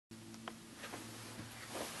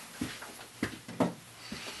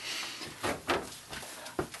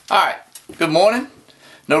Alright, good morning.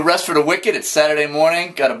 No rest for the wicked. It's Saturday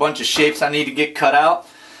morning. Got a bunch of shapes I need to get cut out.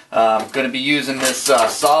 I'm going to be using this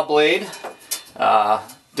saw blade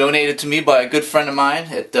donated to me by a good friend of mine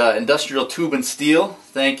at Industrial Tube and Steel.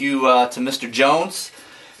 Thank you to Mr. Jones.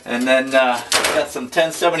 And then got some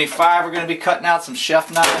 1075. We're going to be cutting out some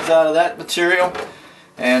chef knives out of that material.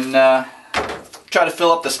 And try to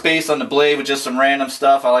fill up the space on the blade with just some random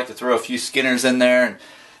stuff. I like to throw a few skinners in there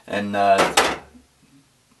and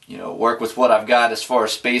you know, work with what I've got as far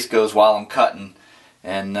as space goes while I'm cutting.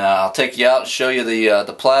 And I'll take you out and show you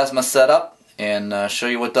the plasma setup and show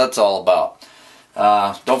you what that's all about.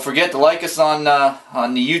 Don't forget to like us on the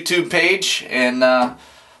YouTube page and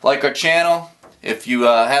like our channel. If you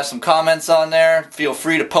have some comments on there, feel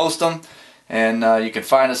free to post them. And you can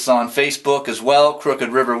find us on Facebook as well, Crooked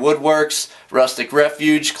River Woodworks, Rustic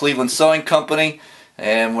Refuge, Cleveland Sewing Company,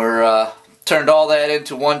 and we're turned all that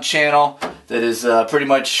into one channel that is pretty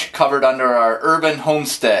much covered under our Urban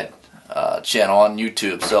Homestead channel on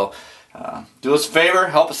YouTube. So do us a favor,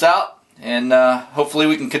 help us out, and hopefully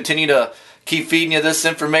we can continue to keep feeding you this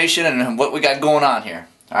information and what we got going on here.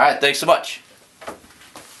 Alright, thanks so much.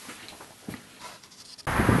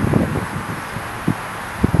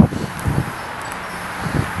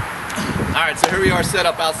 Alright, so here we are set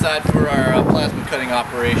up outside for our plasma cutting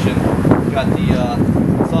operation. Got the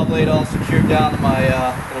saw blade all secured down to my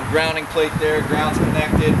little grounding plate there, ground's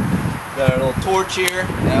connected. Got a little torch here.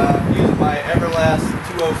 I'm using my Everlast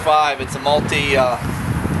 205. It's a multi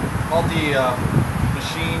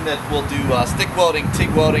machine that will do stick welding, TIG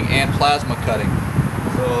welding, and plasma cutting.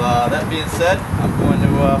 So that being said, I'm going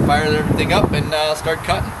to fire everything up and start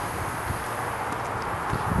cutting.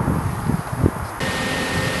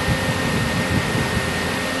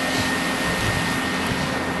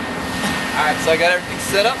 Alright, so I got everything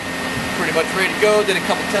set up, pretty much ready to go. Did a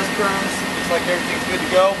couple test runs, looks like everything's good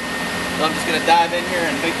to go. So I'm just going to dive in here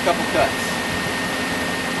and make a couple cuts.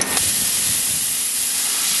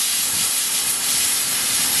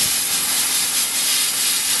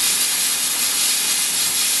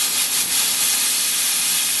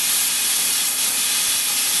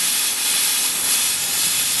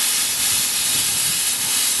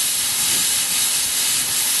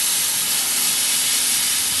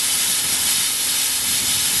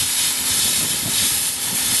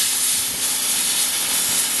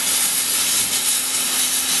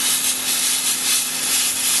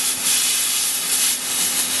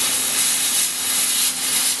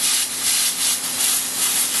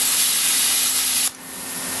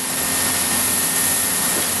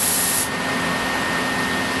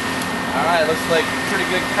 Alright, looks like a pretty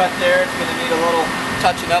good cut there. It's going to need a little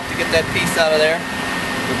touching up to get that piece out of there.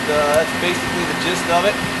 But that's basically the gist of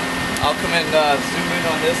it. I'll come in, zoom in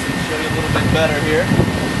on this and show you a little bit better here.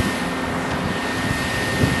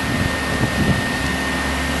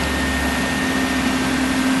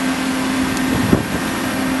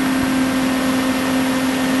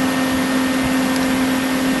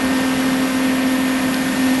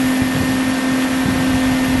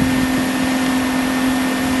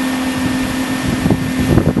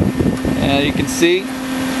 You can see,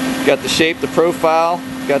 got the shape, the profile,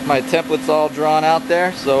 got my templates all drawn out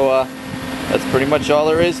there, so that's pretty much all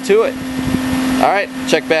there is to it. Alright,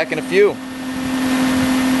 check back in a few.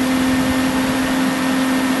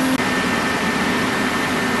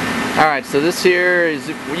 Alright, so this here is,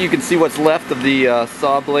 you can see what's left of the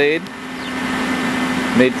saw blade.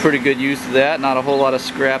 Made pretty good use of that, not a whole lot of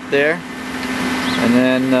scrap there. And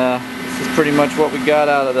then this is pretty much what we got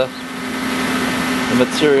out of the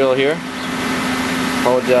material here.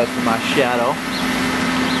 Apologize for my shadow.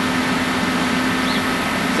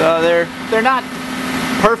 So they're not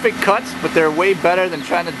perfect cuts, but they're way better than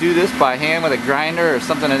trying to do this by hand with a grinder or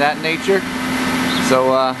something of that nature.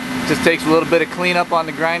 So it just takes a little bit of cleanup on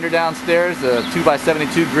the grinder downstairs, a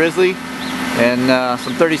 2x72 Grizzly, and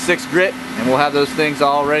some 36 grit, and we'll have those things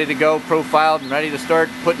all ready to go, profiled and ready to start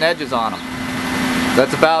putting edges on them.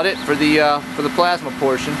 That's about it for the plasma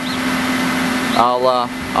portion.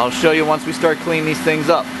 I'll show you once we start cleaning these things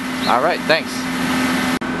up. Alright, thanks.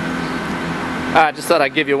 I just thought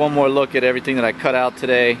I'd give you one more look at everything that I cut out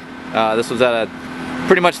today. This was at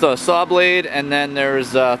pretty much the saw blade, and then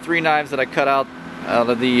there's 3 knives that I cut out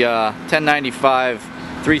of the 1095,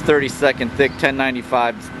 3/32 thick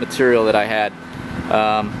 1095 material that I had.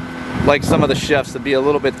 Like some of the chefs, it'd be a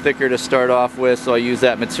little bit thicker to start off with, so I use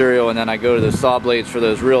that material, and then I go to the saw blades for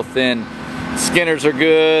those real thin. Skinners are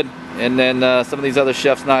good. And then some of these other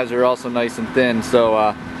chef's knives are also nice and thin.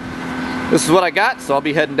 So this is what I got. So I'll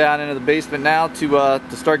be heading down into the basement now to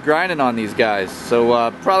start grinding on these guys.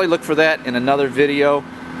 So probably look for that in another video.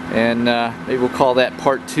 and maybe we'll call that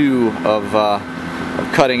part 2 of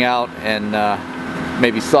cutting out and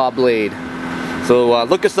maybe saw blade. So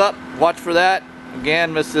look us up, watch for that.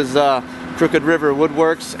 Again, this is Crooked River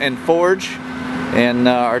Woodworks and Forge, and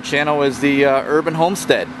our channel is the Urban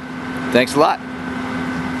Homestead. Thanks a lot.